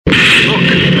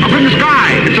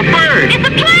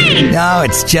No,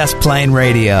 it's Just Plain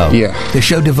Radio. Yeah. The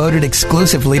show devoted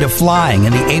exclusively to flying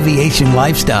and the aviation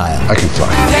lifestyle. I can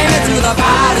fly. Take me to the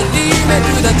pilot, lead me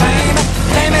to the train.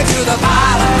 Take me to the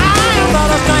pilot, I'm not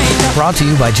a stranger. Brought to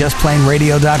you by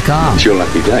JustPlaneRadio.com. It's your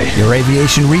lucky day. Your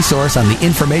aviation resource on the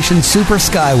information super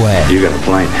skyway. You got a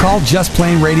plane. Call Just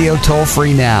Plain Radio toll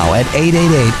free now at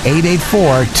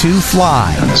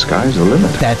 888-884-2FLY. And the sky's the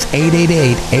limit. That's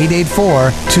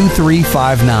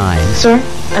 888-884-2359. Sir,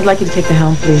 I'd like you to take the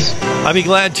helm, please. I'd be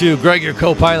glad to. Greg, your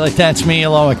co-pilot, that's me,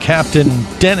 along with Captain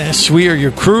Dennis. We are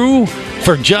your crew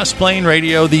for Just Plain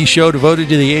Radio, the show devoted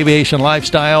to the aviation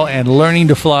lifestyle and learning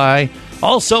to fly.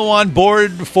 Also on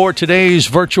board for today's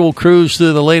virtual cruise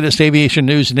through the latest aviation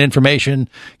news and information,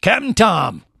 Captain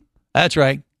Tom. That's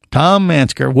right, Tom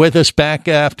Mansker, with us back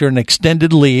after an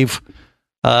extended leave.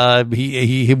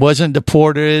 He wasn't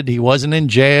deported. He wasn't in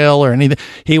jail or anything.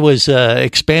 He was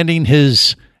expanding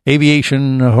his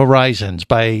aviation horizons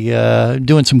by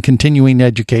doing some continuing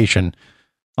education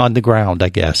on the ground, I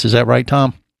guess. Is that right,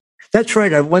 Tom? That's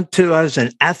right. I was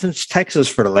in Athens, Texas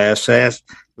for the last 8+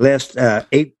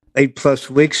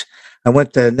 weeks. I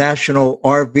went to National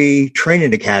RV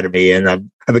Training Academy, and I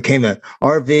became an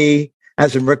RV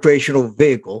as a recreational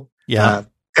vehicle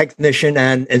technician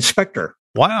and inspector.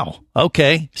 Wow.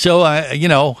 Okay. So,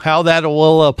 how that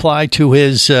will apply to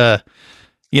his,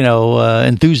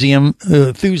 enthusiasm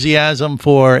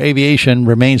for aviation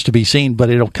remains to be seen, but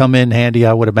it'll come in handy,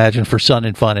 I would imagine, for Sun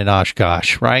and Fun in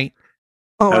Oshkosh, right?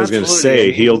 Oh, I was going to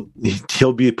say he'll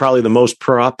be probably the most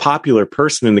popular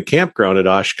person in the campground at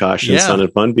Oshkosh and Sun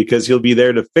and Fun, because he'll be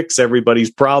there to fix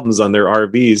everybody's problems on their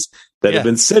RVs that have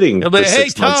been sitting for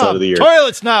 6 months out of the year.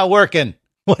 Toilet's not working.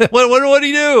 What do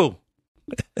you do?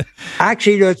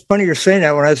 Actually, it's funny you're saying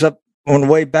that. When I was up on the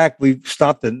way back, we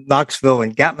stopped in Knoxville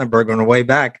and Gatlinburg on the way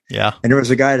back. Yeah, and there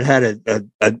was a guy that had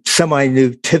a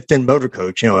semi-new Tifton motor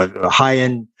coach, a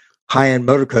high-end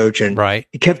motor coach, and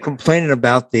he kept complaining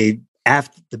about the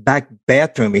back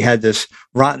bathroom. He had this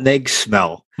rotten egg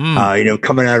smell,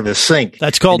 coming out of his sink.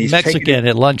 That's called Mexican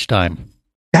at lunchtime.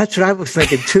 That's what I was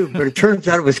thinking too, but it turns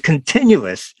out it was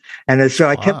continuous, and so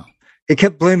he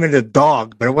kept blaming the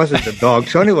dog, but it wasn't the dog.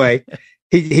 So anyway,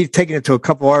 he's taken it to a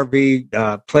couple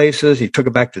RV places. He took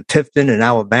it back to Tifton in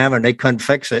Alabama, and they couldn't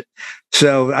fix it.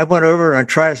 So I went over and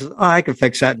tried. I said, I can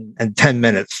fix that in 10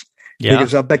 minutes. Yeah.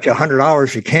 Because I'll bet you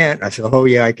 $100 you can't. I said, oh,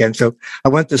 yeah, I can. So I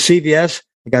went to CVS.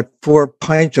 I got 4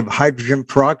 pints of hydrogen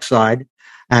peroxide,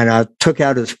 and I took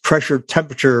out his pressure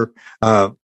temperature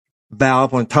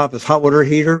valve on top of his hot water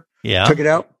heater. Yeah. Took it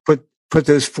out, put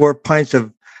those 4 pints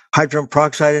of hydrogen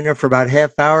peroxide in there for about a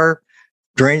half hour,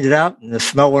 drained it out, and the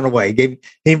smell went away.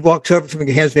 He walks over to me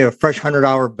and hands me a fresh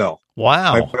 $100 bill.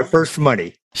 Wow. My first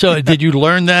money. So did you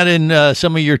learn that in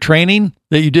some of your training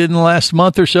that you did in the last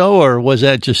month or so, or was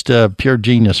that just pure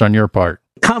genius on your part?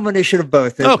 Combination of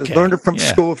both. I learned it from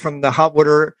school, from the hot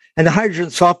water and the hydrogen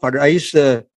sulfide. I used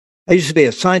to be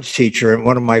a science teacher in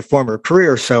one of my former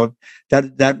careers, so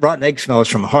that rotten egg smell is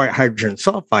from hydrogen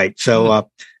sulfide. So,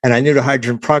 and I knew the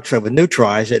hydrogen peroxide would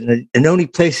neutralize it, and the only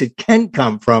place it can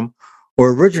come from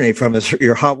or originate from is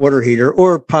your hot water heater,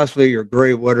 or possibly your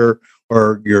gray water,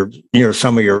 or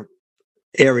some of your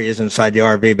areas inside the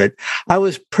RV. But I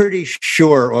was pretty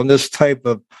sure on this type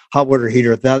of hot water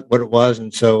heater that's what it was,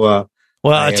 and so.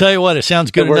 Well, I tell you what, it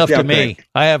sounds good enough to me.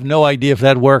 I have no idea if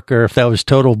that worked or if that was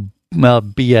total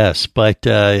BS, but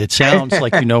it sounds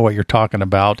like you know what you're talking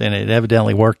about, and it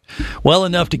evidently worked well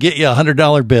enough to get you a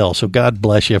 $100 bill. So God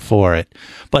bless you for it.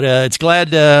 But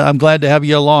I'm glad to have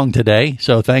you along today.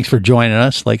 So thanks for joining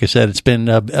us. Like I said, it's been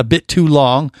a bit too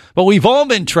long, but we've all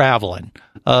been traveling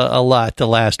a lot the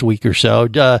last week or so.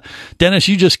 Dennis,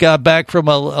 you just got back from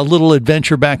a little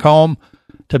adventure back home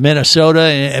to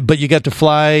Minnesota, but you got to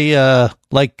fly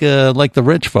like the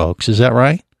rich folks. Is that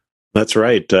right? That's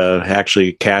right.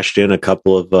 Actually cashed in a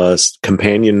couple of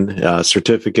companion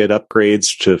certificate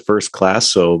upgrades to first class.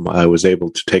 So I was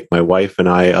able to take my wife and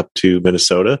I up to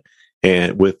Minnesota,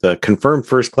 and with confirmed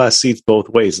first class seats both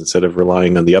ways instead of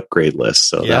relying on the upgrade list.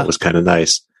 So that was kind of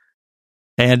nice.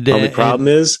 And the only problem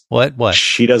is what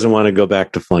she doesn't want to go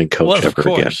back to flying coach ever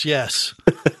again. Yes,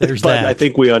 there's but that. I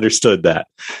think we understood that.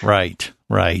 Right.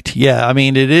 Yeah, I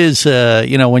mean, it is.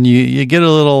 When you get a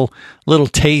little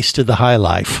taste of the high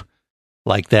life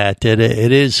like that, it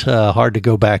is hard to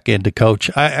go back into coach.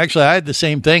 I had the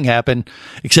same thing happen,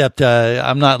 except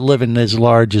I'm not living as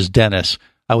large as Dennis.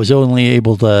 I was only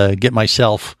able to get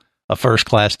myself a first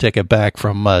class ticket back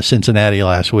from Cincinnati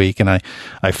last week, and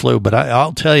I flew. But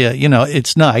I'll tell you,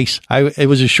 it's nice. It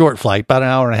was a short flight, about an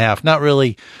hour and a half. Not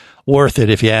really worth it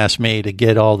if you ask me, to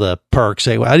get all the perks.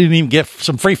 I didn't even get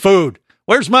some free food.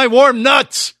 Where's my warm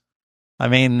nuts? I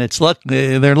mean,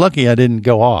 they're lucky I didn't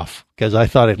go off because I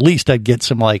thought at least I'd get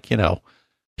some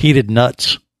heated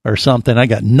nuts or something. I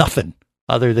got nothing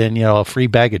other than, a free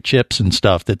bag of chips and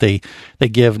stuff that they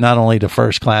give not only to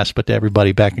first class, but to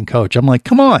everybody back in coach. I'm like,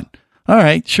 come on. All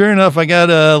right. Sure enough, I got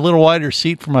a little wider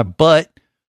seat for my butt,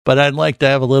 but I'd like to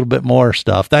have a little bit more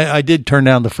stuff. I did turn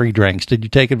down the free drinks. Did you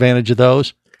take advantage of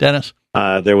those, Dennis?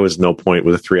 There was no point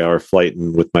with a 3-hour flight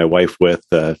and with my wife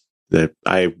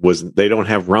they don't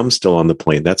have rum still on the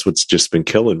plane. That's what's just been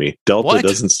killing me. Delta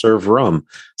doesn't serve rum.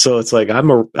 So it's like,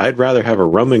 I'd rather have a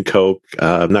rum and Coke.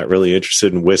 I'm not really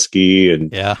interested in whiskey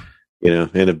and,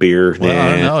 and a beer. Well,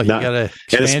 I don't know.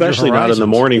 And especially not in the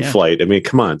morning flight. I mean,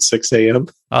 come on, 6 a.m.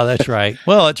 Oh, that's right.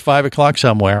 Well, it's 5 o'clock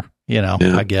somewhere,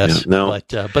 I guess. Yeah, no.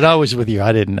 But I was with you.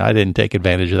 I didn't take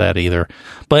advantage of that either.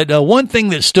 But one thing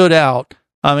that stood out,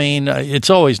 I mean, it's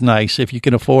always nice if you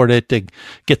can afford it to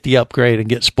get the upgrade and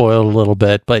get spoiled a little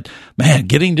bit. But man,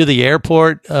 getting to the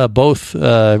airport,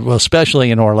 especially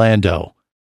in Orlando,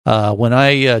 when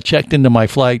I checked into my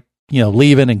flight,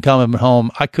 leaving and coming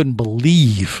home, I couldn't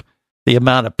believe the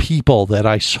amount of people that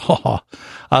I saw.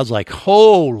 I was like,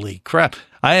 holy crap.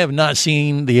 I have not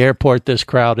seen the airport this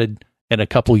crowded in a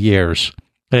couple years.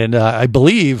 And I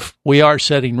believe we are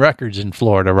setting records in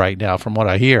Florida right now from what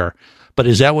I hear. But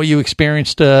is that what you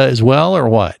experienced as well, or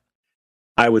what?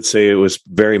 I would say it was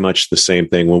very much the same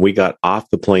thing. When we got off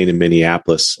the plane in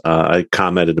Minneapolis, I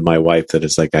commented to my wife that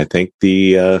it's like, I think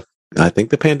the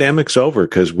pandemic's over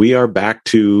because we are back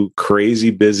to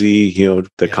crazy busy.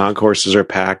 The concourses are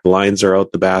packed, lines are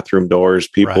out the bathroom doors,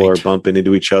 people are bumping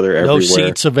into each other everywhere. No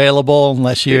seats available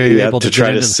unless you're able to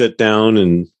try to sit down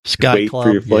and Sky wait Club.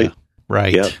 for your flight. Yeah.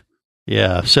 Right. Yep.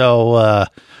 Yeah. So,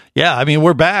 I mean,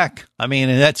 we're back. I mean,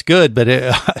 and that's good. But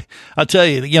I'll tell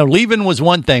you, leaving was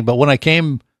one thing. But when I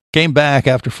came back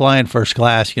after flying first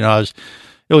class, it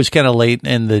was kind of late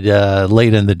in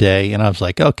the day, and I was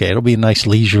like, okay, it'll be a nice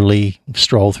leisurely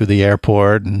stroll through the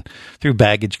airport and through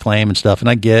baggage claim and stuff. And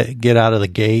I get out of the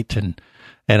gate and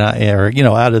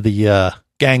out of the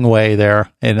gangway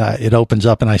there, and it opens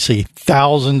up, and I see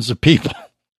thousands of people.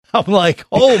 I'm like,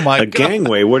 oh my God. A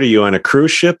gangway? What are you, on a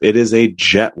cruise ship? It is a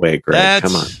jetway, Greg.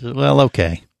 Come on. Well,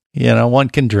 okay. One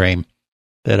can dream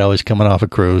that I was coming off a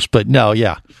cruise, but no,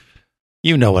 yeah.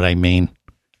 You know what I mean.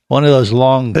 One of those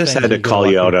long. This had to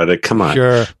call you out on it. Come on.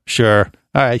 Sure.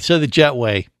 All right. So the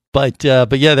jetway, but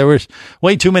yeah, there was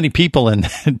way too many people in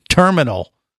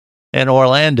terminal in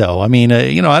Orlando. I mean,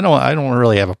 I don't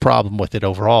really have a problem with it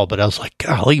overall, but I was like,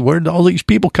 golly, where did all these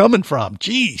people coming from?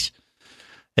 Jeez.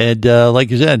 And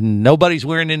like you said, nobody's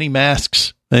wearing any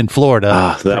masks in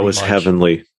Florida. That was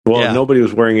heavenly. Well, nobody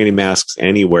was wearing any masks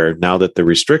anywhere. Now that the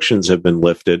restrictions have been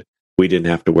lifted, we didn't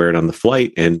have to wear it on the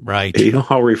flight. And you know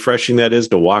how refreshing that is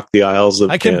to walk the aisles of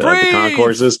the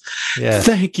concourses? Yeah.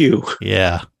 Thank you.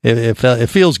 Yeah, it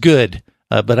feels good.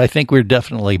 But I think we're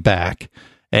definitely back.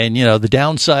 And, the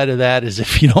downside of that is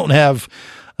if you don't have,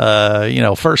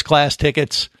 first class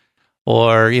tickets,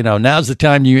 or, now's the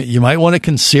time you might want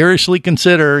to seriously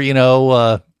consider,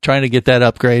 trying to get that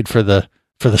upgrade for the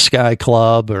Sky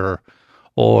Club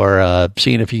or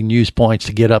seeing if you can use points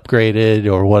to get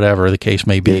upgraded or whatever the case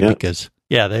may be, because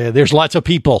there's lots of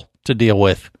people to deal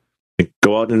with.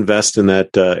 Go out and invest in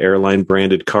that airline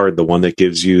branded card, the one that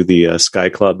gives you the Sky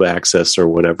Club access or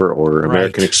whatever, or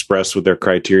American Express with their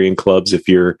Criterion clubs if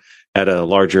you're at a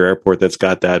larger airport that's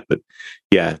got that. But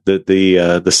yeah,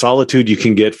 the solitude you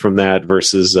can get from that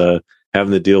versus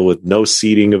having to deal with no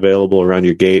seating available around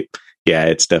your gate. Yeah,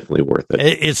 it's definitely worth it.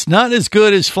 It's not as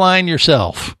good as flying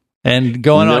yourself and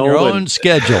going on your own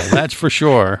schedule. That's for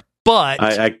sure. But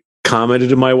I commented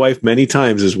to my wife many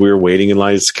times as we were waiting in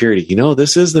line at security,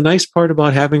 this is the nice part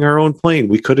about having our own plane.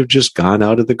 We could have just gone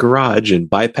out of the garage and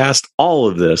bypassed all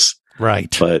of this.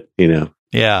 Right. But,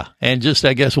 Yeah. And just,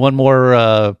 I guess, one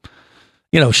more,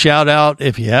 shout out.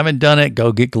 If you haven't done it,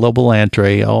 go get Global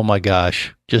Entry. Oh my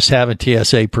gosh. Just having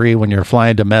TSA pre when you're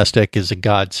flying domestic is a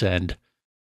godsend.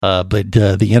 But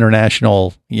the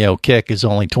international, kick is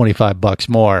only $25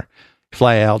 more.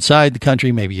 Fly outside the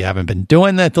country. Maybe you haven't been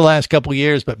doing that the last couple of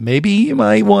years, but maybe you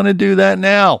might want to do that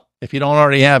now if you don't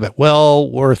already have it.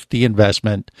 Well, worth the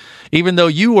investment. Even though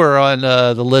you were on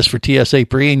the list for TSA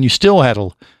pre and you still had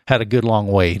a good long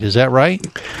wait. Is that right?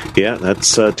 Yeah,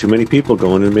 that's too many people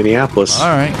going to Minneapolis. All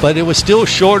right. But it was still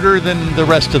shorter than the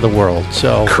rest of the world.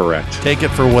 So correct. Take it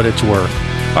for what it's worth.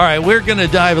 All right. We're going to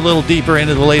dive a little deeper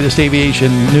into the latest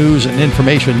aviation news and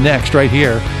information next right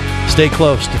here. Stay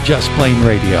close to Just Plain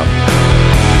Radio.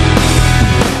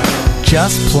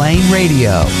 Just Plain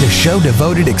Radio, the show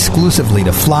devoted exclusively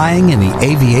to flying and the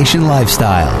aviation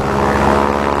lifestyle.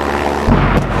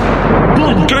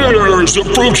 Who dares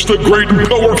approach the great and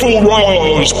powerful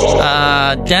Roz?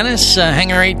 Dennis,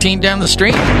 Hangar 18 down the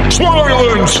street.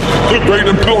 Silence! The great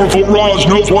and powerful Roz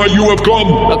knows why you have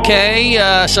come. Okay,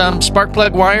 some spark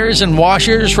plug wires and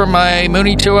washers for my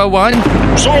Mooney 201.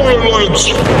 Silence!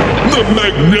 The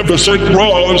magnificent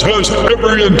Roz has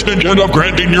every intention of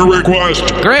granting your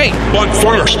request. Great. But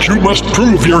first, you must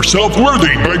prove yourself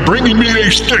worthy by bringing me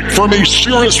a stick from a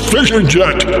Cirrus Vision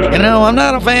Jet. You know, I'm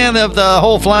not a fan of the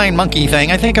whole flying monkey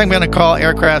thing. I think I'm going to call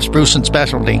Aircraft Spruce and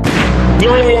Specialty.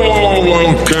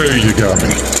 Oh, okay, you got me.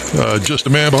 Just a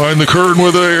man behind the curtain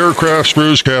with an Aircraft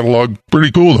Spruce catalog.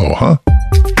 Pretty cool, though, huh?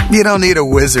 You don't need a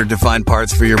wizard to find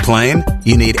parts for your plane.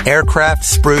 You need Aircraft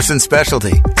Spruce and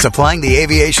Specialty, supplying the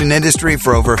aviation industry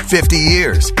for over 50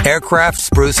 years. Aircraft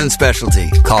Spruce and Specialty.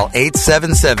 Call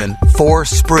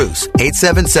 877-4SPRUCE,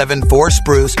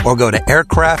 877-4SPRUCE, or go to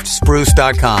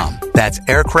aircraftspruce.com. That's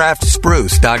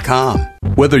aircraftspruce.com.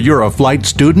 Whether you're a flight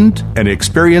student, an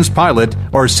experienced pilot,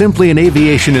 or simply an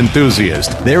aviation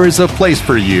enthusiast, there is a place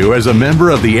for you as a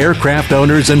member of the Aircraft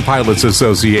Owners and Pilots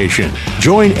Association.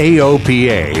 Join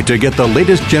AOPA to get the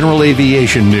latest general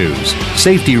aviation news,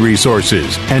 safety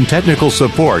resources, and technical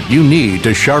support you need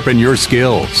to sharpen your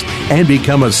skills and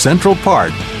become a central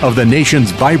part of the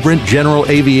nation's vibrant general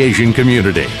aviation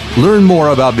community. Learn more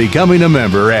about becoming a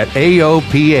member at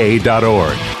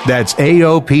AOPA.org. That's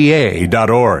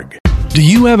AOPA.org. Do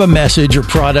you have a message or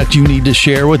product you need to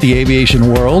share with the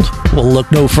aviation world? Well, look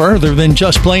no further than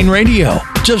Just Plain Radio.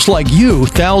 Just like you,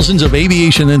 thousands of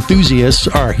aviation enthusiasts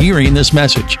are hearing this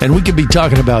message, and we could be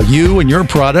talking about you and your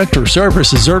product or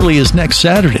service as early as next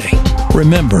Saturday.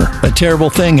 Remember, a terrible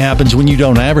thing happens when you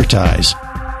don't advertise.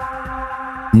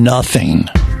 Nothing.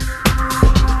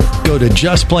 Go to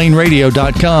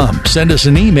justplainradio.com, send us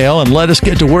an email, and let us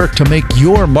get to work to make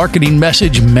your marketing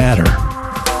message matter.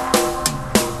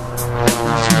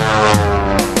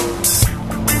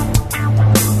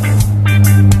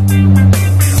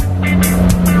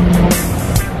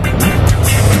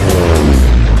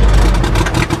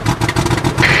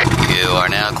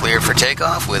 For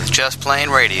takeoff with Just Plain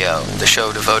Radio, the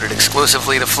show devoted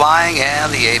exclusively to flying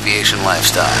and the aviation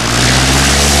lifestyle.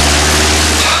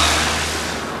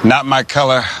 Not my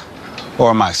color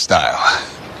or my style.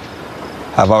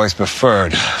 I've always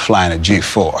preferred flying a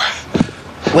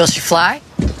G4. Will she fly?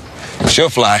 She'll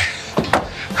fly.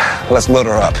 Let's load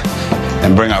her up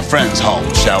and bring our friends home,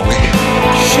 shall we?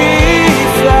 She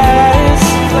flies,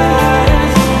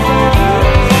 flies.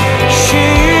 She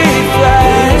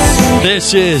flies.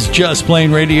 This is Just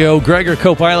Plain Radio. Gregor,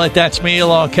 co-pilot, that's me,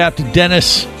 along with Captain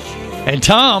Dennis and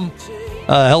Tom,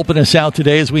 helping us out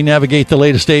today as we navigate the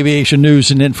latest aviation news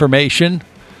and information.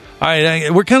 All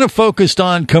right, we're kind of focused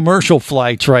on commercial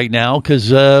flights right now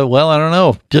because, well, I don't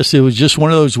know. It was just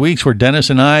one of those weeks where Dennis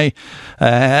and I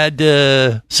had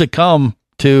to succumb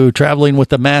to traveling with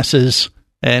the masses,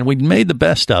 and we made the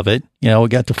best of it. You know, we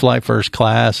got to fly first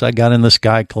class. I got in the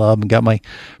Sky Club and got my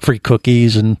free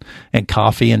cookies and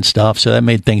coffee and stuff, so that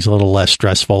made things a little less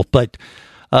stressful. But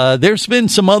there's been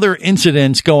some other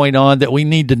incidents going on that we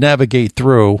need to navigate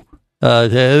through.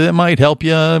 That might help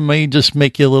you, may just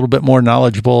make you a little bit more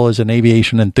knowledgeable as an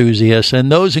aviation enthusiast.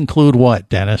 And those include what,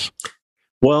 Dennis?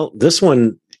 Well, this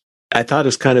one I thought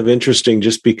is kind of interesting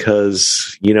just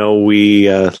because, you know, we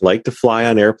like to fly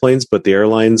on airplanes, but the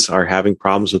airlines are having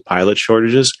problems with pilot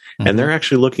shortages. Mm-hmm. And they're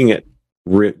actually looking at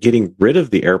getting rid of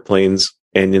the airplanes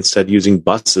and instead using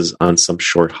buses on some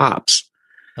short hops.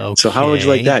 Okay. So how would you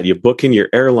like that? You book in your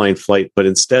airline flight, but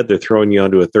instead they're throwing you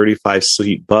onto a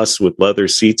 35-seat bus with leather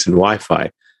seats and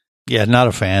Wi-Fi. Yeah, not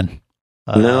a fan.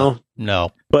 No.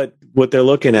 But what they're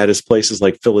looking at is places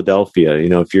like Philadelphia. You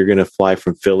know, if you're going to fly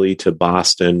from Philly to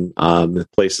Boston,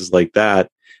 places like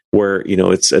that, where, you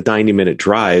know, it's a 90-minute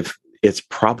drive, it's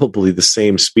probably the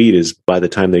same speed as by the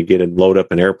time they get and load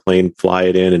up an airplane, fly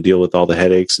it in, and deal with all the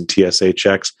headaches and TSA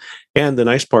checks. And the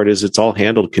nice part is it's all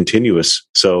handled continuous.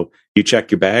 So you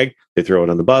check your bag, they throw it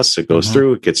on the bus, it goes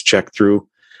through, it gets checked through.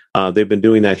 They've been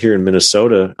doing that here in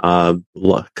Minnesota.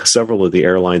 Several of the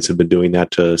airlines have been doing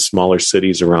that to smaller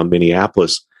cities around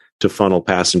Minneapolis to funnel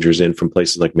passengers in from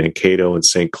places like Mankato and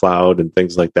St. Cloud and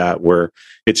things like that, where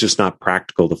it's just not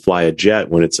practical to fly a jet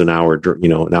when it's an hour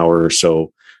or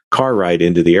so car ride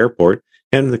into the airport.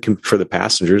 And for the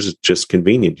passengers, it's just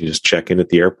convenient. You just check in at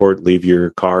the airport, leave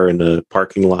your car in the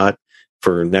parking lot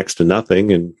for next to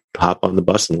nothing, and hop on the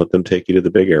bus and let them take you to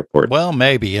the big airport. Well,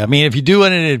 maybe. I mean, if you do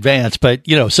it in advance, but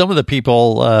you know, some of the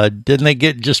people didn't they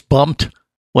get just bumped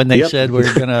when they said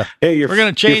we're gonna we're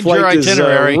gonna change your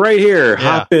itinerary is, right here?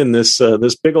 Yeah. Hop in this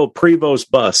big old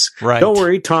Prevost bus. Right. Don't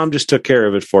worry, Tom just took care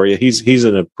of it for you. He's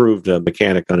an approved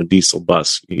mechanic on a diesel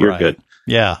bus. You're good.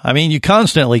 Yeah. I mean, you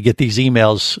constantly get these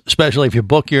emails, especially if you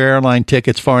book your airline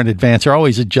tickets far in advance. They're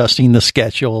always adjusting the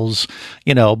schedules,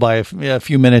 by a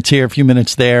few minutes here, a few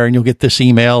minutes there. And you'll get this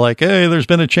email like, hey, there's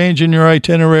been a change in your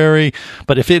itinerary.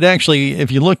 But if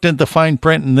you looked at the fine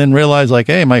print and then realized like,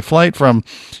 hey, my flight from,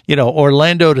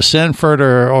 Orlando to Sanford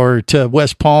or to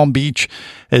West Palm Beach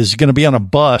is going to be on a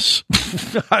bus,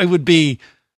 I would be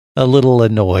a little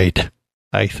annoyed,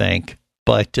 I think.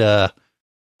 But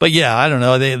yeah, I don't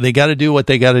know. They got to do what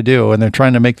they got to do, and they're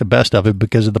trying to make the best of it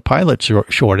because of the pilot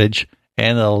shortage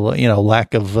and the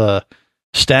lack of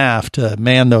staff to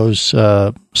man those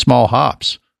small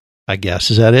hops. I guess,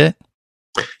 is that it?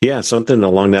 Yeah, something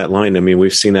along that line. I mean,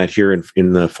 we've seen that here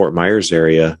in the Fort Myers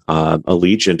area.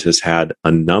 Allegiant has had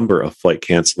a number of flight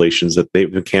cancellations that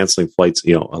they've been canceling flights,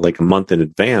 like a month in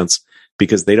advance,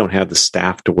 because they don't have the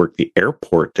staff to work the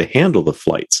airport to handle the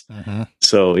flights. Mm-hmm.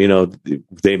 So,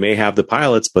 they may have the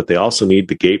pilots, but they also need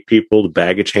the gate people, the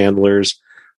baggage handlers,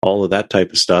 all of that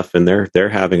type of stuff. And they're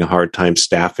having a hard time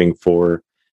staffing for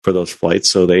those flights.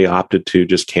 So they opted to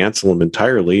just cancel them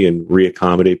entirely and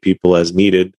reaccommodate people as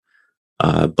needed.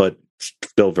 But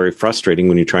still very frustrating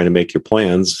when you're trying to make your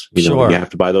plans. Sure. You have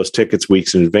to buy those tickets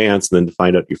weeks in advance and then to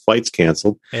find out your flight's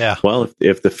canceled. Yeah. Well,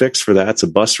 if the fix for that's a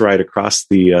bus ride across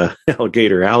the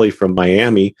Alligator Alley from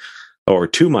Miami or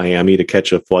to Miami to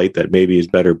catch a flight that maybe is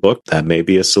better booked, that may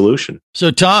be a solution.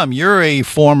 So, Tom, you're a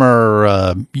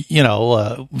former,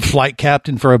 flight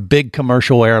captain for a big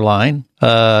commercial airline.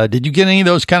 Did you get any of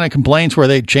those kind of complaints where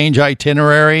they change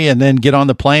itinerary and then get on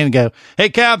the plane and go, hey,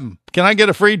 Captain, can I get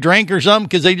a free drink or something?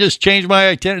 Because they just changed my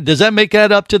itinerary. Does that make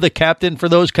that up to the captain for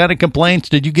those kind of complaints?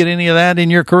 Did you get any of that in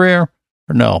your career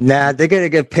or no? Nah, they got to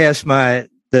get past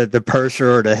the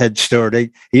purser or the head steward.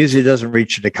 He usually doesn't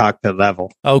reach the cockpit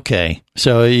level. Okay.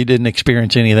 So you didn't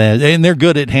experience any of that. And they're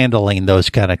good at handling those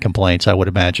kind of complaints, I would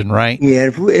imagine, right? Yeah.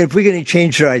 If we're going to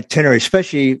change the itinerary,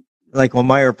 especially like on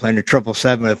my airplane, the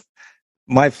 777, if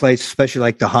my flights, especially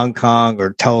like to Hong Kong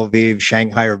or Tel Aviv,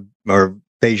 Shanghai or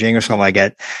Beijing or something like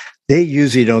that, they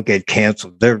usually don't get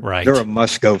canceled. They're a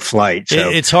must-go flight. So,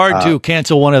 it's hard to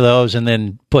cancel one of those and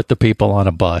then put the people on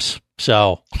a bus.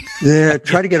 So yeah,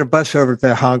 try to get a bus over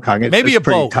to Hong Kong. Maybe it's a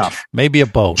boat. Tough. Maybe a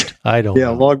boat. I don't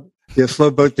know.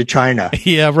 Slow boat to China.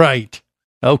 Yeah, right.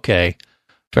 Okay,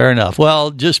 fair enough.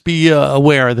 Well, just be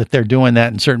aware that they're doing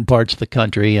that in certain parts of the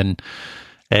country, and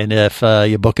if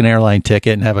you book an airline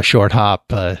ticket and have a short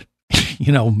hop,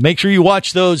 make sure you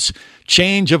watch those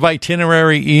change of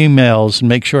itinerary emails and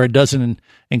make sure it doesn't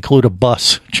include a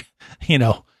bus, in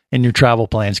your travel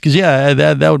plans. Because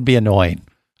that would be annoying.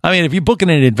 I mean, if you book it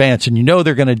in advance and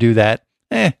they're going to do that,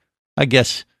 I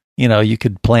guess, you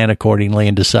could plan accordingly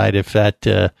and decide if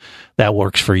that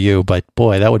works for you. But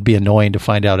boy, that would be annoying to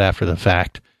find out after the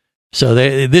fact. So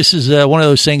this is one of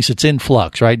those things that's in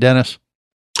flux, right, Dennis?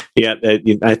 Yeah,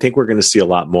 I think we're going to see a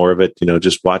lot more of it.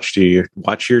 Just watch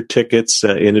your tickets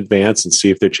in advance and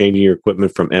see if they're changing your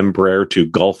equipment from Embraer to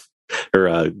Gulf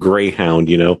or Greyhound.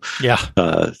 Yeah,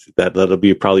 that'll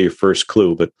be probably your first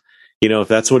clue. But if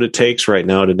that's what it takes right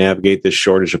now to navigate this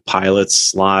shortage of pilots,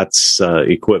 slots,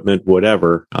 equipment,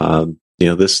 whatever,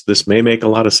 this may make a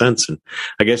lot of sense. And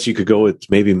I guess you could go with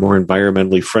maybe more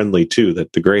environmentally friendly too,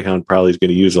 that the Greyhound probably is going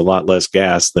to use a lot less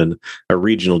gas than a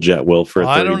regional jet will for a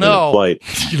 30-minute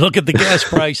flight. You look at the gas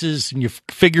prices and you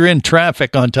figure in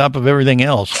traffic on top of everything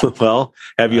else. Well,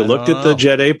 have you looked at the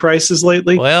Jet A prices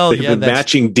lately? Well, they've been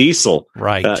matching diesel.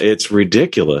 Right. It's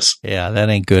ridiculous. Yeah, that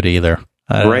ain't good either.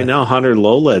 Right now, 100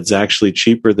 LOLED's actually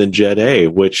cheaper than Jet A,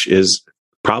 which is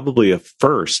probably a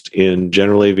first in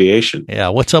general aviation. Yeah,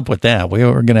 what's up with that?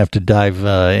 We're going to have to dive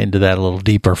into that a little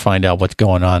deeper, find out what's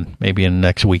going on maybe in the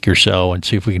next week or so and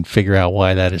see if we can figure out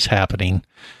why that is happening.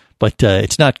 But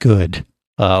it's not good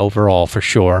overall for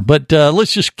sure. But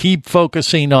let's just keep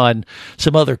focusing on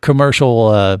some other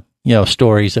commercial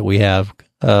stories that we have.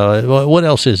 What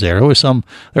else is there? There was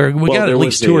got at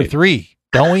least two or three.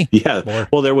 Don't we? Yeah. More.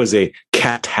 Well, there was a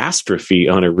catastrophe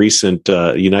on a recent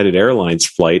United Airlines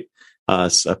flight.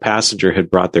 A passenger had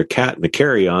brought their cat in the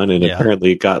carry-on, and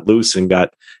apparently it got loose and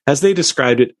got, as they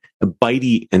described it,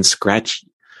 bitey and scratchy.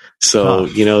 So,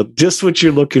 just what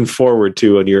you're looking forward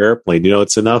to on your airplane.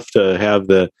 It's enough to have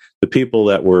the people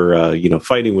that were,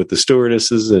 fighting with the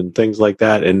stewardesses and things like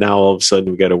that. And now all of a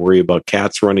sudden we got to worry about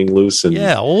cats running loose. And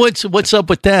yeah. Well, what's up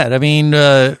with that? I mean,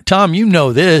 Tom,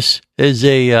 this as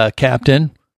a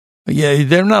captain. Yeah,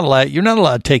 you're not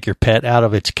allowed to take your pet out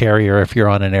of its carrier if you're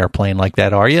on an airplane like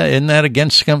that, are you? Isn't that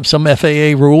against some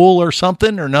FAA rule or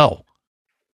something, or no?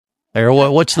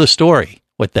 Or what's the story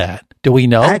with that? Do we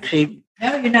know? Actually,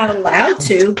 no, you're not allowed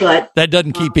to, but that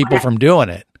doesn't keep people from doing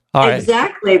it. All right.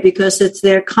 Exactly, because it's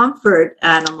their comfort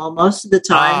animal most of the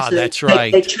time. So that's right.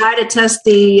 They try to test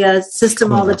the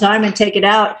system all the time and take it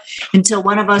out until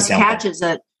one of us catches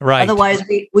it. Right. Otherwise,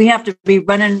 we have to be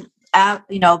running out,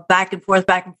 back and forth,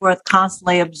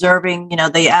 constantly observing,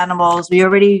 the animals. We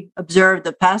already observed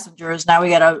the passengers. Now we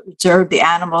got to observe the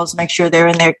animals, make sure they're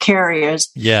in their carriers.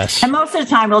 Yes. And most of the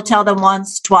time, we'll tell them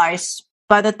once, twice.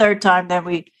 By the third time, then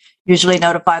we usually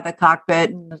notify the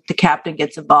cockpit, and the captain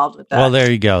gets involved with that. Well, there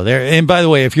you go. There. And by the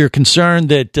way, if you're concerned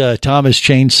that Tom has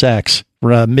changed sex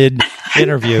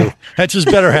mid-interview, that's his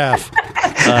better half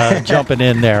jumping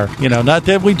in there. Not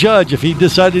that we judge if he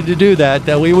decided to do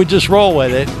that we would just roll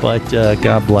with it. But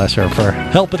God bless her for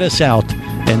helping us out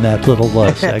in that little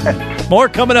segment. More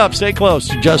coming up. Stay close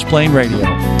to Just Plain Radio.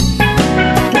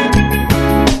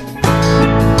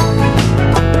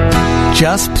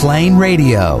 Just Plain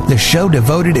Radio, the show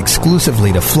devoted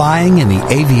exclusively to flying and the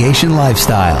aviation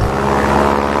lifestyle.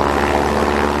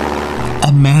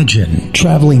 Imagine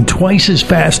traveling twice as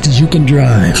fast as you can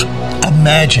drive.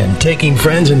 Imagine taking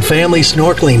friends and family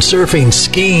snorkeling, surfing,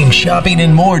 skiing, shopping,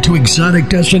 and more to exotic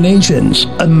destinations.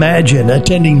 Imagine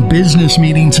attending business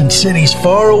meetings in cities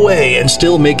far away and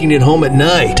still making it home at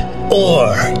night.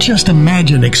 Or just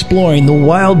imagine exploring the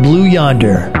wild blue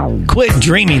yonder. Quit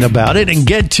dreaming about it and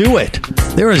get to it.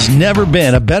 There has never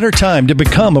been a better time to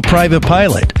become a private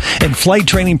pilot, and Flight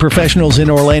Training Professionals in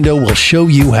Orlando will show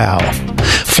you how.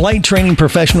 Flight Training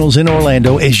Professionals in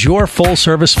Orlando is your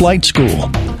full-service flight school.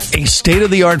 A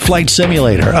state-of-the-art flight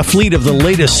simulator, a fleet of the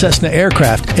latest Cessna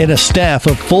aircraft, and a staff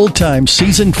of full-time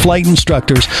seasoned flight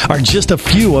instructors are just a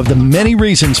few of the many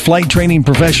reasons Flight Training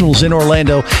Professionals in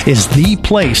Orlando is the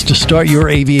place to start your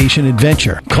aviation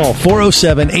adventure. Call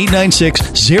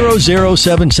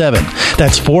 407-896-0077.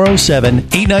 That's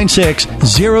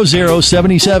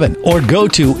 407-896-0077. Or go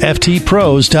to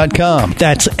ftpros.com.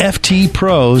 That's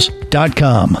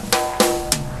ftpros.com.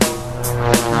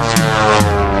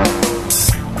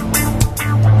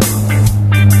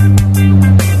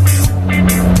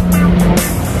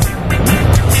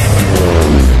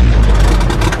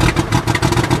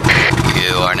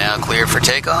 For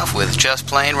takeoff with Just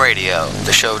Plain Radio,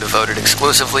 the show devoted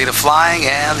exclusively to flying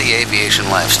and the aviation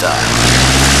lifestyle.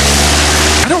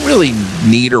 I don't really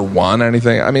need or want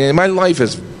anything. I mean, my life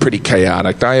is pretty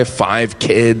chaotic. I have 5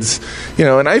 kids,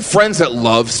 and I have friends that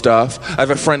love stuff. I have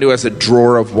a friend who has a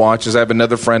drawer of watches. I have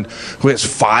another friend who has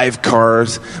 5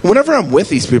 cars. Whenever I'm with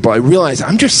these people, I realize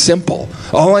I'm just simple.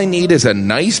 All I need is a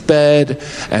nice bed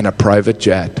and a private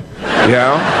jet,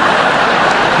 Now,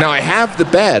 I have the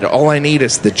bed. All I need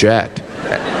is the jet.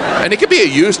 And it could be a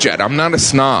used jet. I'm not a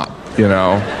snob,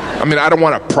 I mean, I don't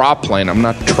want a prop plane. I'm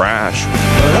not trash.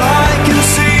 But I can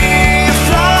see you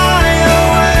fly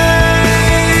away.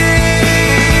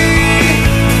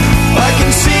 I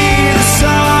can see the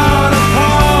sun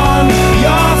upon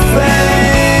your face.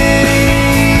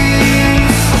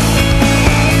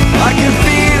 I can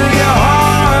feel your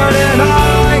heart and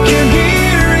I can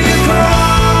hear you cry.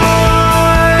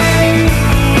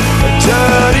 A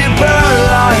dirty bird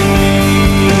like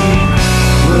me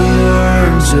will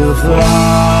learn to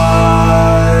fly.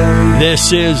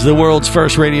 This is the world's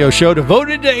first radio show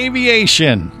devoted to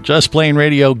aviation. Just Plain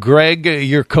Radio. Greg,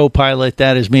 your co-pilot.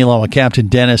 That is me, along with Captain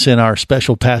Dennis, and our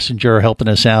special passenger helping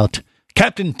us out.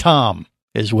 Captain Tom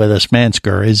is with us.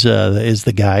 Mansker is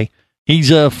the guy.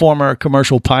 He's a former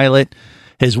commercial pilot.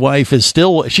 His wife is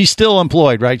she's still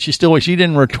employed, right? She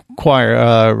didn't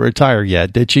retire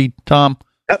yet, did she, Tom?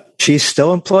 Yep, she's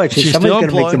still employed. Somebody's going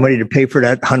to make the money to pay for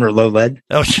that 100 low lead.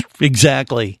 Oh,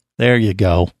 exactly. There you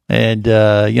go. And,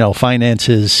 finance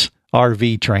his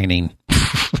RV training.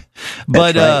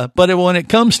 But, right. But when it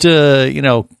comes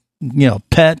to,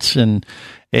 pets and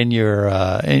your,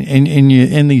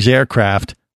 in these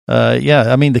aircraft,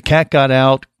 I mean, the cat got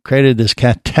out, created this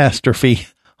catastrophe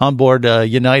on board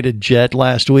United Jet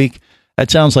last week.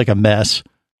 That sounds like a mess.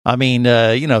 I mean,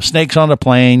 snakes on the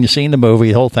plane, you've seen the movie,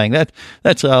 the whole thing.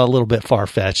 That's a little bit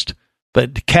far-fetched.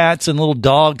 But cats and little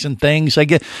dogs and things, I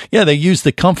get, they use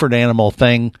the comfort animal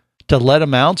thing to let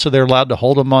them out, so they're allowed to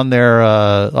hold them on their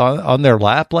on their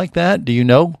lap like that. Do you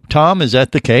know, Tom? Is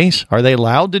that the case? Are they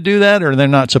allowed to do that, or they're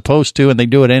not supposed to, and they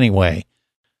do it anyway?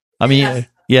 I mean,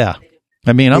 yeah.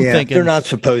 I mean, I'm thinking they're not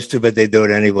supposed to, but they do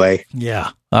it anyway. Yeah.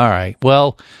 All right.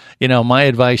 Well, my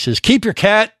advice is keep your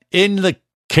cat in the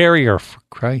carrier. For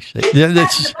Christ's sake,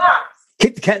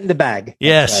 keep the cat in the bag.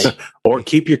 Yes, right. Or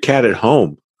keep your cat at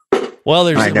home.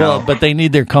 Well, but they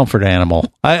need their comfort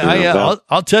animal.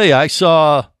 I'll tell you, I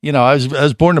saw, I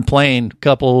was boarding a plane a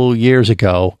couple years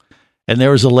ago, and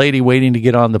there was a lady waiting to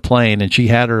get on the plane, and she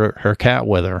had her cat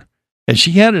with her, And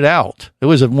she had it out. It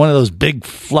was one of those big,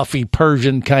 fluffy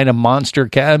Persian kind of monster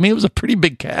cat. I mean, it was a pretty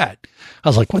big cat. I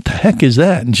was like, what the heck is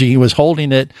that? And she was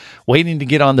holding it, waiting to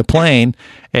get on the plane.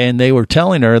 And they were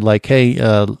telling her, like, hey,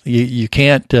 you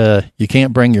can't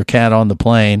bring your cat on the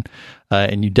plane.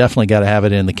 And you definitely got to have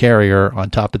it in the carrier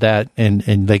on top of that. And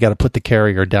they got to put the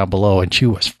carrier down below. And she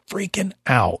was freaking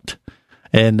out.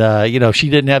 And, she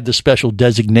didn't have the special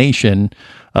designation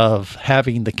of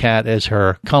having the cat as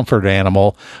her comfort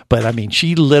animal. But, I mean,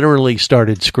 she literally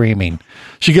started screaming.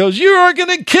 She goes, you are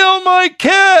going to kill my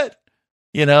cat.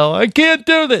 I can't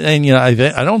do that. And,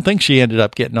 I don't think she ended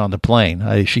up getting on the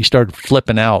plane. She started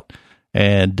flipping out.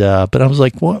 And, but I was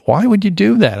like, what? Why would you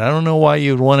do that? I don't know why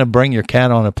you'd want to bring your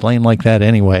cat on a plane like that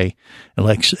anyway.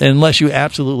 Unless you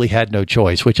absolutely had no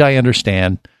choice, which I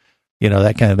understand.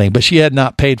 That kind of thing. But she had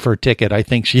not paid for a ticket. I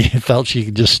think she felt she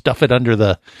could just stuff it under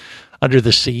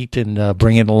the seat and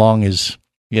bring it along as,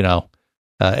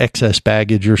 excess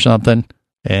baggage or something.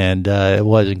 And it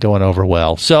wasn't going over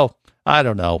well. So I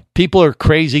don't know. People are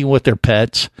crazy with their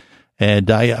pets.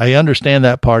 And I understand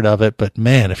that part of it. But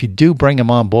man, if you do bring them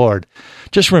on board,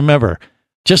 just remember,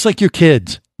 just like your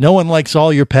kids, no one likes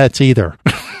all your pets either.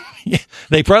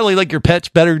 They probably like your pets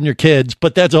better than your kids,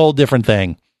 but that's a whole different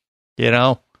thing,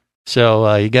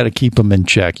 So you got to keep them in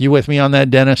check. You with me on that,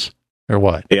 Dennis, or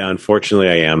what? Yeah, unfortunately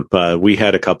I am. We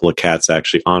had a couple of cats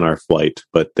actually on our flight,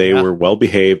 but they were well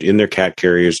behaved in their cat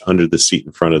carriers under the seat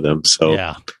in front of them.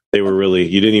 So they were really,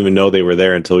 you didn't even know they were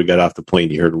there until we got off the plane.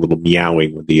 You heard a little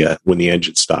meowing when the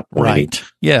engine stopped running. Right.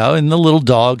 Yeah, and the little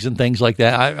dogs and things like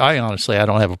that. I honestly, I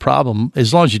don't have a problem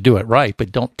as long as you do it right,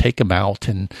 but don't take them out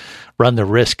and run the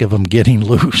risk of them getting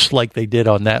loose like they did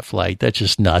on that flight. That's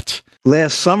just nuts.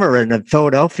 Last summer in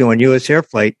Philadelphia on U.S. Air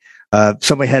Flight,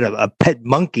 somebody had a pet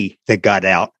monkey that got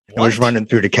out and was running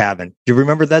through the cabin. Do you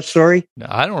remember that story? No,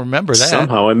 I don't remember that.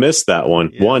 Somehow I missed that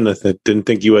one. Yeah. One, I didn't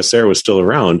think U.S. Air was still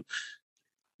around.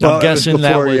 Well, I'm guessing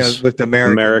before, that was with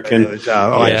American. It was,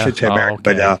 I should say American,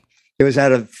 but it was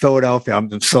out of Philadelphia.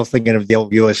 I'm still thinking of the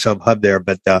old U.S. sub hub there,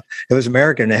 but it was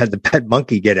American. They had the pet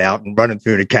monkey get out and running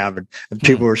through the cabin, and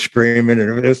people were screaming,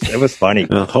 and it was funny.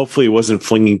 Hopefully, it wasn't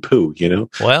flinging poo.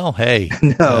 Well, hey,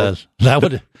 no, that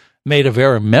would have made a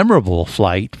very memorable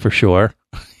flight for sure.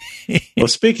 Well,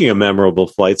 speaking of memorable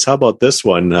flights, how about this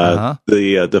one?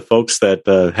 The folks that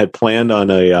had planned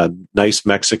on a nice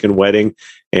Mexican wedding,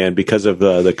 and because of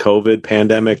the COVID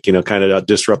pandemic, kind of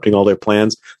disrupting all their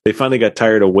plans, they finally got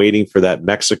tired of waiting for that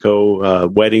Mexico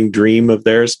wedding dream of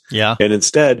theirs. Yeah. And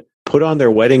instead put on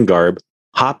their wedding garb,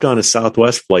 hopped on a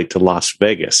Southwest flight to Las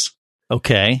Vegas.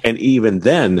 Okay. And even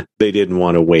then, they didn't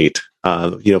want to wait.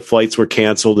 Flights were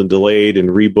canceled and delayed and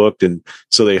rebooked, and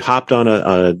so they hopped on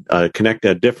a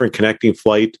different connecting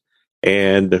flight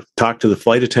and talked to the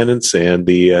flight attendants and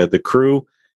the crew.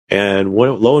 And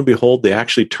lo and behold, they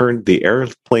actually turned the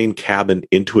airplane cabin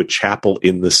into a chapel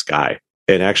in the sky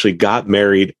and actually got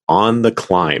married on the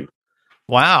climb.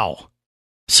 Wow!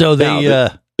 So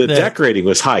they. The decorating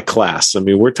was high class. I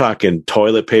mean, we're talking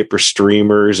toilet paper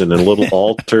streamers and a little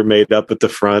altar made up at the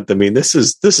front. I mean, this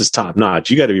is top notch.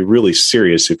 You got to be really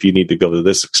serious if you need to go to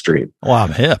this extreme. Well,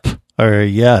 I'm hip.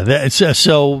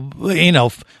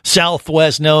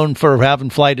 Southwest known for having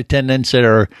flight attendants that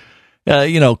are,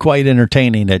 quite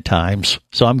entertaining at times.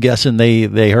 So I'm guessing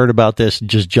they heard about this and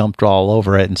just jumped all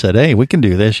over it and said, "Hey, we can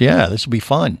do this. Yeah, this will be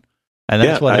fun." And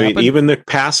that's what happened. Even the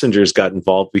passengers got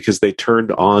involved because they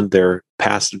turned on their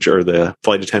the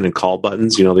flight attendant call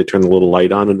buttons. They turn the little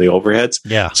light on in the overheads.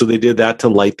 Yeah. So they did that to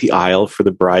light the aisle for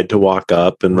the bride to walk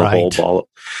up and the whole ball.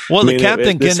 Well, the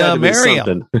captain can marry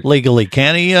him legally.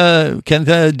 Can he? Can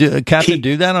the captain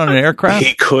do that on an aircraft?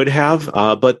 He could have,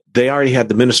 but they already had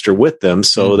the minister with them,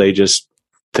 so they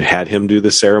had him do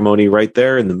the ceremony right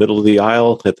there in the middle of the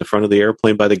aisle at the front of the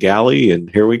airplane by the galley, and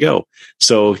here we go.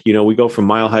 So, we go from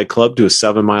Mile High Club to a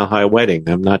 7 Mile High wedding.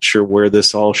 I'm not sure where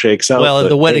this all shakes out. Well,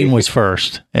 the wedding was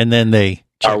first, and then they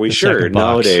are we sure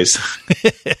nowadays?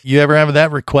 You ever have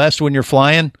that request when you're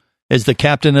flying as the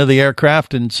captain of the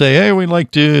aircraft and say, "Hey, we'd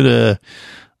like to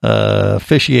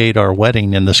officiate our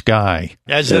wedding in the sky"?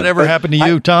 Has that ever happened to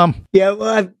you, Tom? Yeah,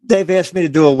 well, they've asked me to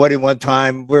do a wedding one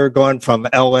time. We were going from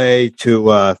L.A.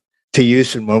 to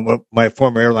Houston when my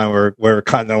former airline were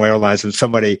Continental Airlines, and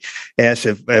somebody asked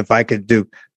if I could do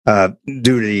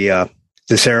the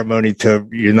ceremony to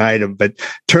unite them. But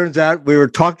turns out we were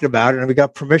talking about it, and we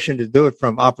got permission to do it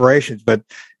from operations. But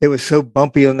it was so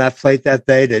bumpy on that flight that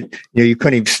day that you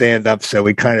couldn't even stand up. So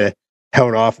we kind of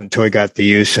held off until we got to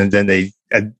Houston, and then they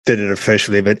did it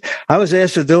officially, but I was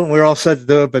asked to do it. And we were all set to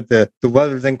do it, but the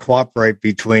weather didn't cooperate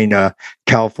between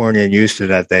California and Houston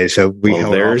that day. So we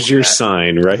held there's off your that.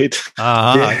 sign, right?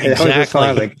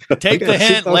 Exactly. Take the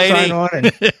hint, lady.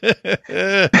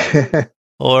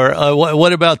 Or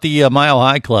what about the Mile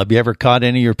High Club? You ever caught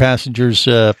any of your passengers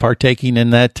partaking in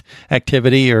that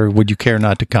activity, or would you care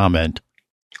not to comment?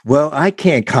 Well, I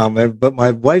can't comment, but my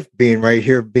wife being right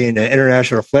here, being an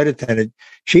international flight attendant,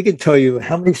 she can tell you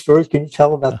how many stories can you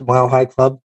tell about the Mile High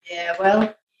Club? Yeah,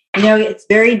 well, it's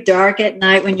very dark at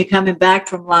night when you're coming back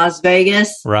from Las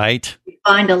Vegas. Right. You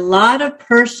find a lot of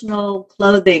personal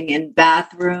clothing in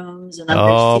bathrooms and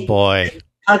under seats, boy, and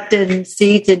tucked in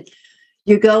seats, and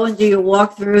you go and do your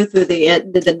walk through the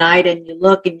end of the night, and you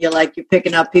look, and you're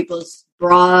picking up people's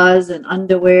bras and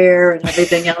underwear and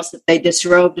everything else that they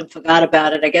disrobed and forgot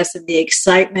about it. I guess in the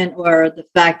excitement or the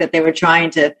fact that they were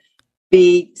trying to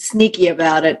be sneaky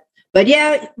about it. But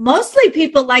yeah, mostly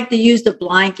people like to use the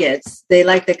blankets. They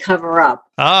like to cover up.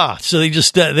 So they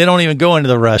just they don't even go into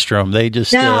the restroom. They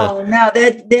just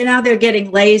they're getting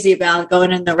lazy about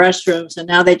going in the restroom. So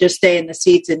now they just stay in the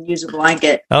seats and use a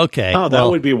blanket. Okay. Oh, that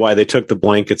would be why they took the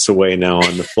blankets away now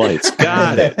on the flights.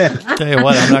 Got it. Tell you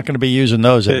what, I'm not going to be using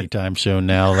those anytime soon.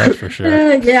 Now, that's for sure.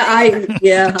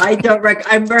 I don't.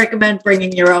 I recommend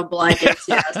bringing your own blankets.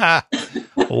 Yes.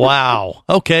 Wow.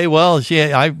 Okay. Well,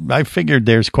 yeah, I figured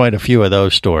there's quite a few of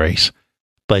those stories.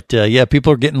 But,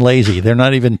 people are getting lazy. They're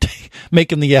not even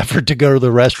making the effort to go to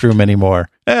the restroom anymore.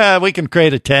 We can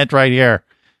create a tent right here.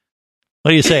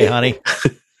 What do you say, honey?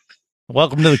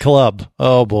 Welcome to the club.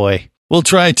 Oh, boy. We'll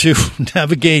try to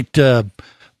navigate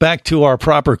back to our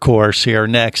proper course here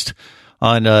next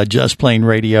on Just Plain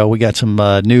Radio. We got some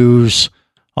news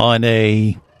on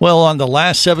the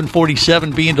last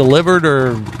 747 being delivered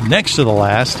or next to the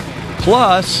last.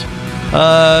 Plus,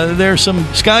 there's some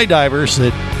skydivers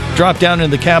that dropped down in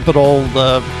the Capitol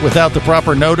without the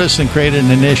proper notice and created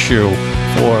an issue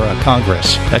for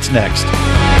Congress. That's next.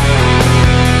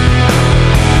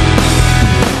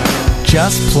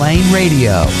 Just Plain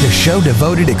Radio, the show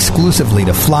devoted exclusively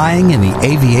to flying and the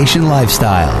aviation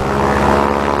lifestyle.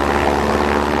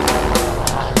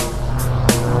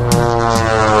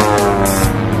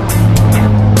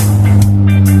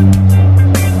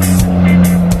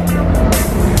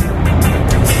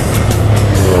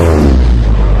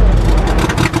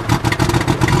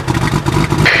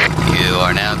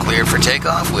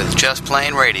 Takeoff with Just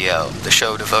Plain Radio, the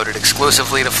show devoted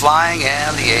exclusively to flying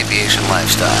and the aviation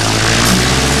lifestyle.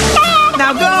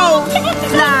 Now go,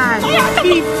 fly,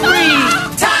 be free.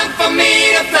 Time for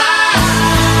me to fly.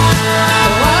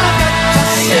 Oh, I got to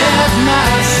set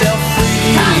myself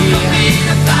free. Time for me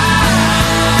to fly.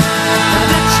 Now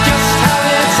that's just how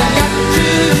it's got to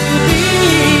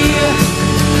be.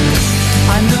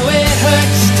 I know it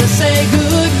hurts to say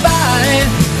goodbye,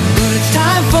 but it's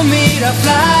time for me to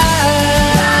fly.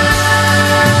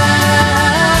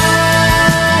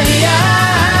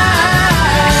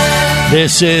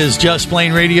 This is Just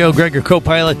Plain Radio. Greg, your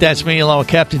co-pilot. That's me, along with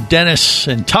Captain Dennis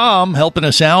and Tom, helping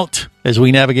us out as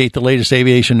we navigate the latest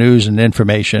aviation news and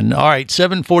information. All right,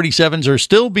 747s are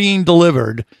still being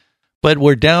delivered, but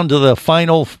we're down to the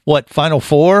final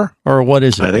four? Or what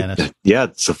is it, Dennis? Yeah,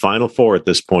 it's the final four at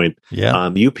this point. Yeah.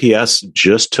 UPS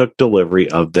just took delivery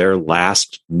of their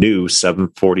last new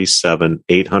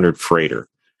 747-800 freighter.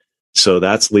 So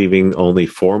that's leaving only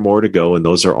four more to go, and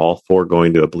those are all four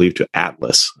going to, I believe, to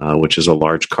Atlas, which is a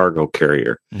large cargo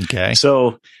carrier. Okay.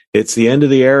 So it's the end of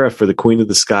the era for the Queen of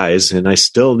the Skies, and I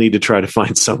still need to try to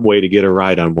find some way to get a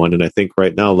ride on one. And I think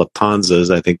right now Lufthansa is,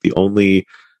 the only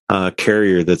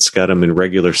carrier that's got them in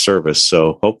regular service.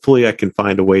 So hopefully I can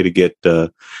find a way to get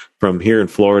from here in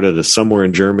Florida to somewhere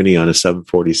in Germany on a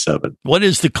 747. What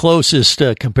is the closest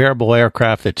comparable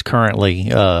aircraft that's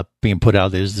currently being put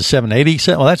out there? Is the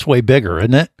 787? Well, that's way bigger,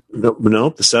 isn't it? No,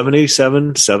 the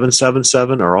 787,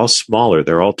 777 are all smaller.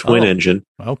 They're all twin engine.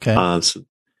 Okay. So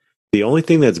the only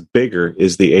thing that's bigger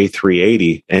is the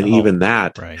A380, and even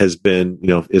that has been,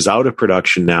 is out of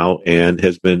production now and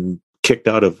has been kicked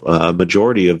out of a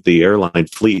majority of the airline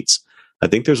fleets. I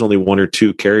think there's only one or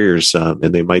two carriers, and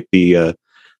they might be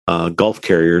Gulf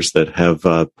carriers that have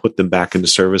put them back into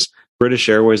service. British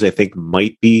Airways, I think,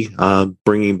 might be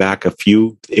bringing back a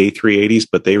few A380s,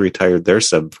 but they retired their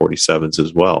 747s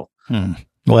as well.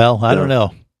 Well, I don't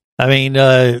know. I mean,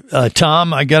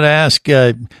 Tom, I got to ask,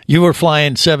 you were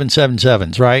flying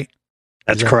 777s, right?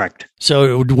 That's correct.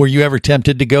 So were you ever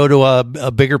tempted to go to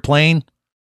a bigger plane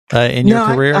in your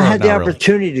career? I had the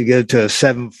opportunity to go to a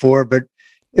 747, but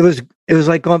it was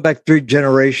like going back 3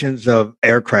 generations of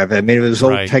aircraft. I mean, it was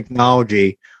old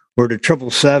technology where the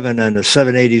 777 and the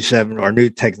 787 are new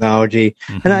technology.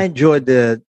 And I enjoyed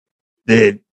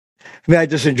I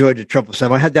just enjoyed the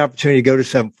 777. I had the opportunity to go to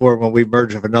 74 when we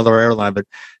merged with another airline, but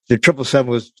the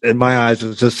 777 was, in my eyes,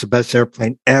 was just the best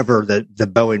airplane ever that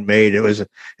Boeing made.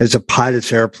 It's a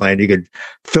pilot's airplane. You could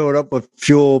fill it up with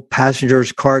fuel,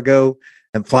 passengers, cargo,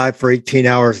 and fly for 18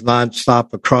 hours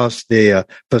nonstop across the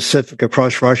Pacific,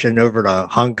 across Russia and over to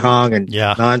Hong Kong and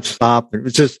nonstop. It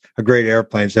was just a great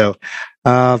airplane. So,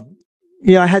 I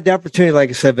had the opportunity, like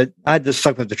I said, but I just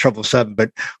stuck with the 777.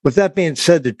 But with that being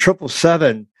said, the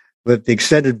 777 with the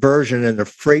extended version and the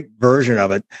freight version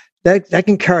of it, that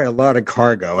can carry a lot of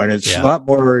cargo, and it's a lot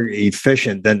more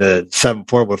efficient than the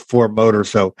 74 with 4 motors.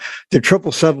 So the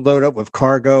 777 load up with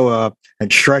cargo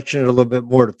and stretching it a little bit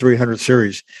more to 300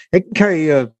 series, it can carry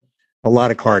a lot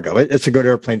of cargo. It's a good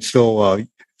airplane still.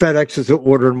 FedEx is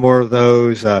ordering more of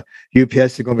those.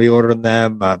 UPS is going to be ordering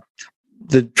them.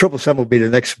 The 777 will be the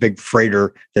next big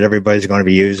freighter that everybody's going to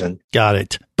be using. Got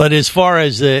it. But as far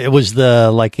as it was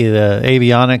the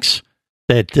avionics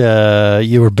that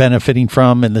you were benefiting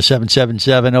from in the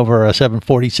 777 over a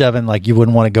 747, like you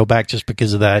wouldn't want to go back just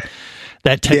because of that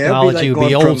technology would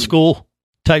be old school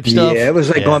type stuff. Yeah, it was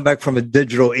like going back from a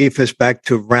digital EFIS back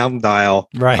to round dial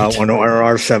on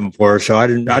our 74. So I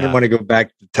didn't want to go back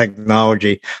to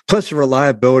technology. Plus the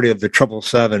reliability of the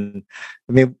 777.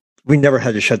 I mean, we never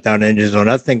had to shut down engines on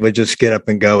that thing. Would just get up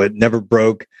and go. It never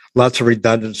broke. Lots of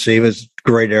redundancy. It was a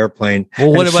great airplane.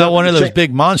 Well, what about one of those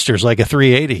big monsters like a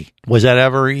 380? Was that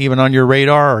ever even on your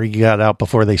radar, or you got out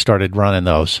before they started running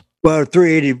those? Well,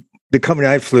 380, the company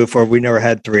I flew for, we never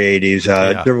had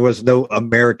 380s. There was no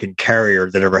American carrier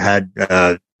that ever had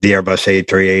the Airbus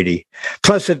A380.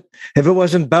 Plus, if it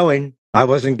wasn't Boeing, I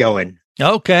wasn't going.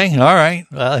 Okay. All right.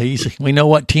 We know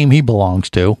what team he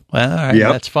belongs to. All right.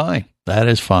 Yep. That's fine. That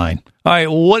is fine. All right.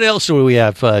 What else do we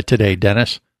have today,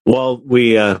 Dennis? Well,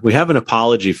 we have an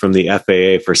apology from the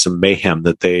FAA for some mayhem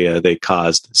that they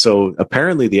caused. So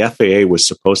apparently the FAA was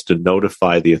supposed to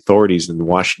notify the authorities in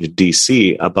Washington,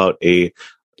 D.C. about a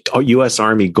U.S.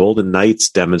 Army Golden Knights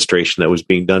demonstration that was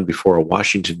being done before a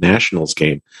Washington Nationals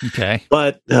game. Okay.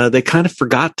 But they kind of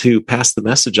forgot to pass the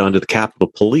message on to the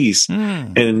Capitol Police.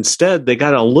 And instead, they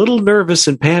got a little nervous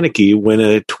and panicky when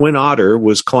a twin otter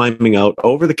was climbing out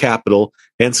over the Capitol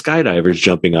and skydivers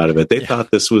jumping out of it. They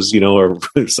thought this was,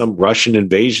 some Russian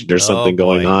invasion or something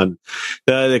going on.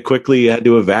 They quickly had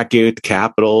to evacuate the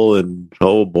Capitol, and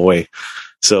oh boy.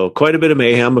 So quite a bit of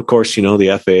mayhem. Of course, the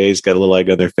FAA's got a little egg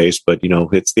on their face, but,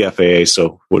 it's the FAA.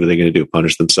 So what are they going to do?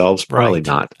 Punish themselves? Probably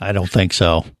not. I don't think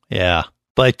so. Yeah.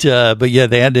 But yeah,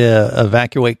 they had to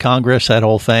evacuate Congress, that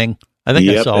whole thing. I think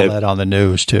I saw that on the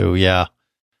news too. Yeah.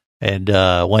 And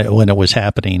when it was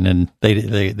happening, and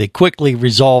they quickly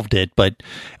resolved it, but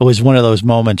it was one of those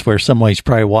moments where somebody's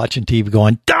probably watching TV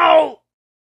going, "No!"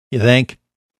 You think?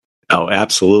 Oh,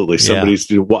 absolutely. Somebody's,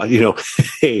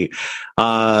 hey,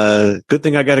 good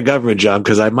thing I got a government job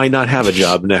because I might not have a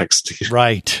job next.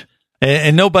 Right.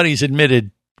 And nobody's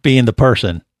admitted being the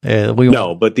person. But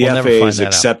the FAA has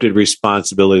accepted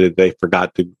responsibility that they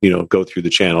forgot to, go through the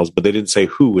channels, but they didn't say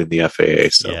who in the FAA.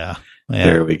 So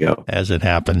there we go. As it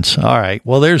happens. All right.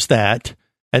 Well, there's that.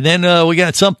 And then we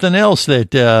got something else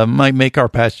that might make our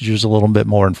passengers a little bit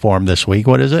more informed this week.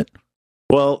 What is it?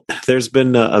 Well, there's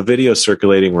been a video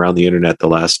circulating around the internet the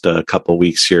last couple of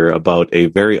weeks here about a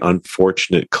very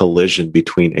unfortunate collision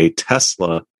between a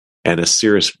Tesla and a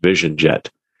Cirrus Vision jet.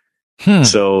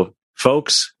 So,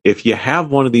 folks, if you have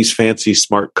one of these fancy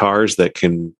smart cars that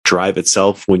can drive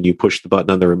itself when you push the button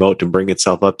on the remote and bring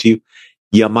itself up to you,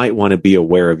 you might want to be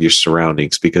aware of your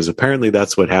surroundings, because apparently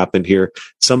that's what happened here.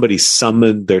 Somebody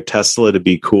summoned their Tesla to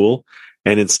be cool,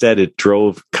 and instead it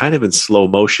drove kind of in slow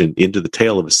motion into the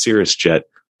tail of a Cirrus jet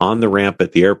on the ramp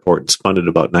at the airport and spun it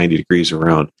about 90 degrees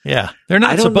around. Yeah, they're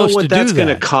not supposed to do that. I don't know what that's going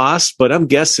to cost, but I'm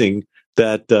guessing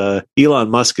that Elon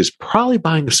Musk is probably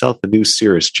buying himself a new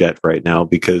Cirrus jet right now,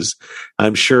 because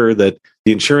I'm sure that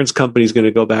the insurance company is going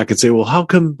to go back and say, well, how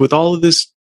come with all of this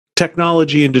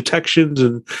technology and detections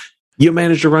and you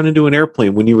managed to run into an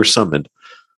airplane when you were summoned?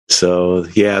 So,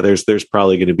 yeah, there's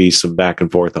probably going to be some back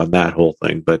and forth on that whole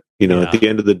thing. But, at the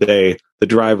end of the day, the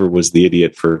driver was the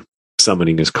idiot for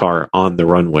summoning his car on the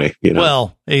runway.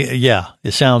 Well, yeah,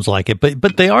 it sounds like it.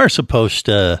 But they are supposed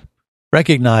to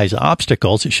recognize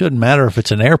obstacles. It shouldn't matter if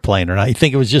it's an airplane or not. You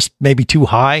think it was just maybe too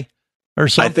high or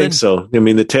something? I think so. I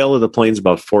mean, the tail of the plane's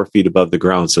about 4 feet above the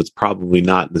ground, so it's probably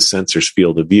not in the sensor's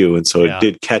field of view. And so it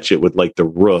did catch it with like the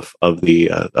roof of the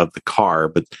car.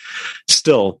 But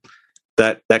still,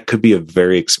 that could be a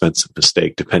very expensive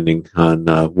mistake, depending on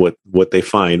what they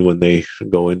find when they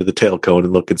go into the tail cone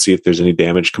and look and see if there's any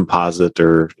damaged composite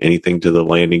or anything to the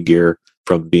landing gear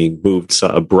from being moved so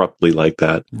abruptly like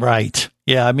that. Right.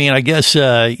 Yeah. I mean, I guess,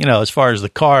 as far as the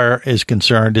car is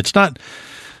concerned, it's not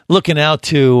looking out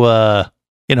to,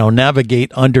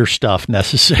 navigate under stuff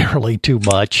necessarily too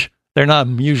much. They're not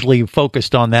usually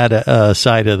focused on that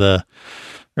side of the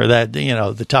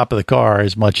top of the car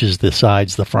as much as the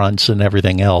sides, the fronts, and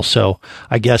everything else. So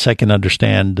I guess I can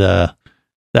understand that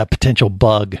potential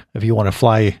bug if you want to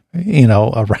fly,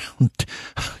 around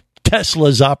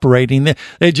Tesla's operating.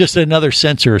 It's just another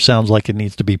sensor. Sounds like it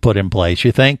needs to be put in place.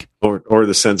 You think? Or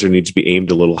the sensor needs to be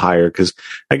aimed a little higher, because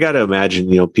I got to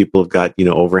imagine, people have got,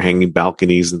 overhanging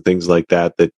balconies and things like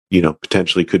that,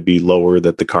 potentially could be lower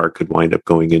that the car could wind up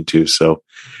going into. So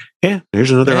yeah,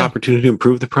 there's another opportunity to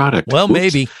improve the product. Well,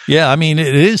 maybe. Yeah. I mean,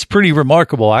 it is pretty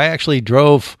remarkable. I actually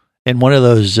drove in one of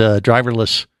those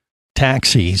driverless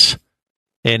taxis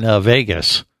in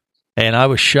Vegas, and I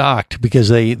was shocked because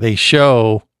they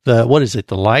show the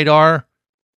LiDAR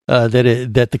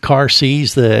that the car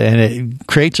sees, and it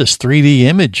creates this 3D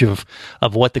image of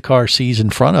what the car sees in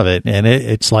front of it, and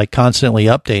it's like constantly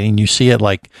updating. You see it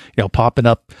like popping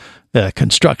up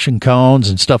construction cones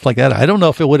and stuff like that. I don't know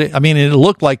if it would. I mean, it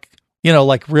looked like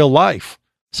like real life.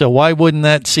 So why wouldn't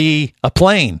that see a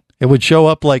plane? It would show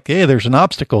up like, hey, there's an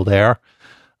obstacle there.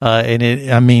 And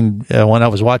when I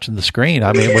was watching the screen,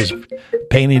 it was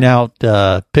painting out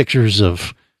pictures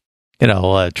of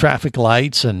traffic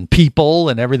lights and people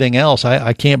and everything else.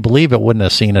 I can't believe it wouldn't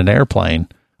have seen an airplane.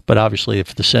 But obviously,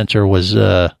 if the sensor was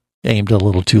aimed a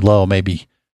little too low, maybe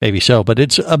so. But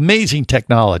it's amazing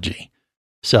technology.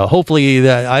 So hopefully,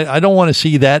 I don't want to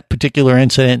see that particular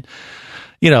incident,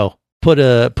 put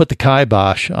the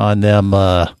kibosh on them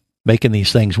making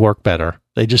these things work better.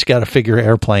 They just got to figure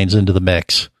airplanes into the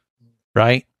mix,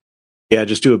 right? Yeah,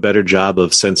 just do a better job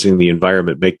of sensing the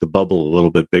environment, make the bubble a little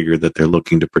bit bigger that they're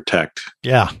looking to protect.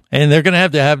 Yeah, and they're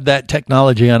going to have that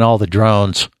technology on all the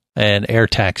drones and air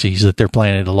taxis that they're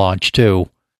planning to launch too.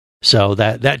 So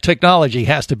that technology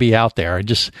has to be out there. It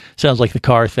just sounds like the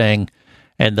car thing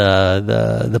and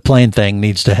the plane thing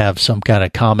needs to have some kind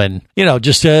of common,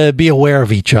 just to be aware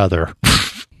of each other.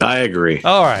 I agree.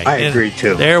 All right. I agree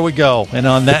too. There we go. And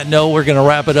on that note, we're going to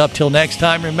wrap it up till next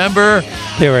time. Remember,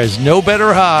 there is no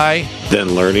better high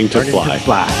than learning to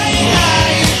fly.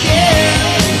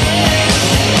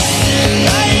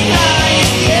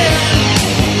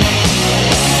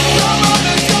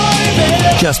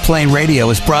 Just Plain Radio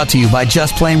is brought to you by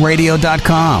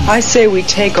JustPlainRadio.com. I say we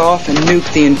take off and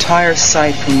nuke the entire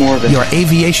site from orbit. Your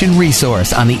aviation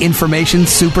resource on the information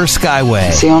super skyway.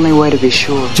 It's the only way to be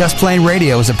sure. Just Plain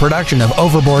Radio is a production of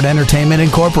Overboard Entertainment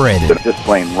Incorporated. Just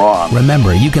plain wrong.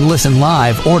 Remember, you can listen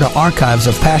live or to archives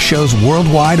of past shows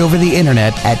worldwide over the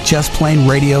internet at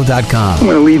JustPlainRadio.com. I'm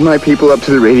going to leave my people up to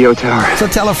the radio tower. So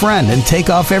tell a friend and take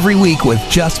off every week with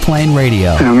Just Plain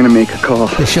Radio. And I'm going to make a call.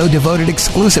 The show devoted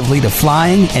exclusively to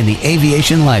flying and the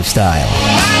aviation lifestyle.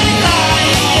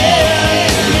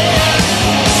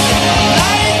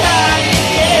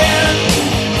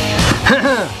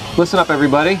 Listen up,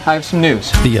 everybody. I have some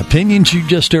news. The opinions you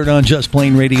just heard on Just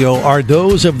Plain Radio are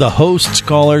those of the hosts,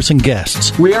 callers, and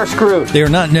guests. We are screwed. They are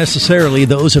not necessarily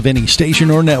those of any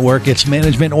station or network, its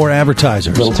management, or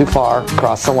advertisers. A little too far.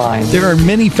 Cross the line. There are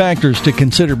many factors to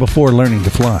consider before learning to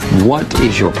fly. What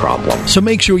is your problem? So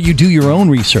make sure you do your own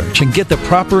research and get the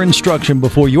proper instruction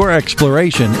before your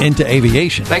exploration into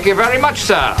aviation. Thank you very much,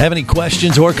 sir. Have any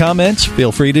questions or comments?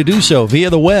 Feel free to do so via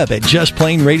the web at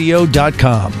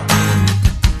JustPlainRadio.com.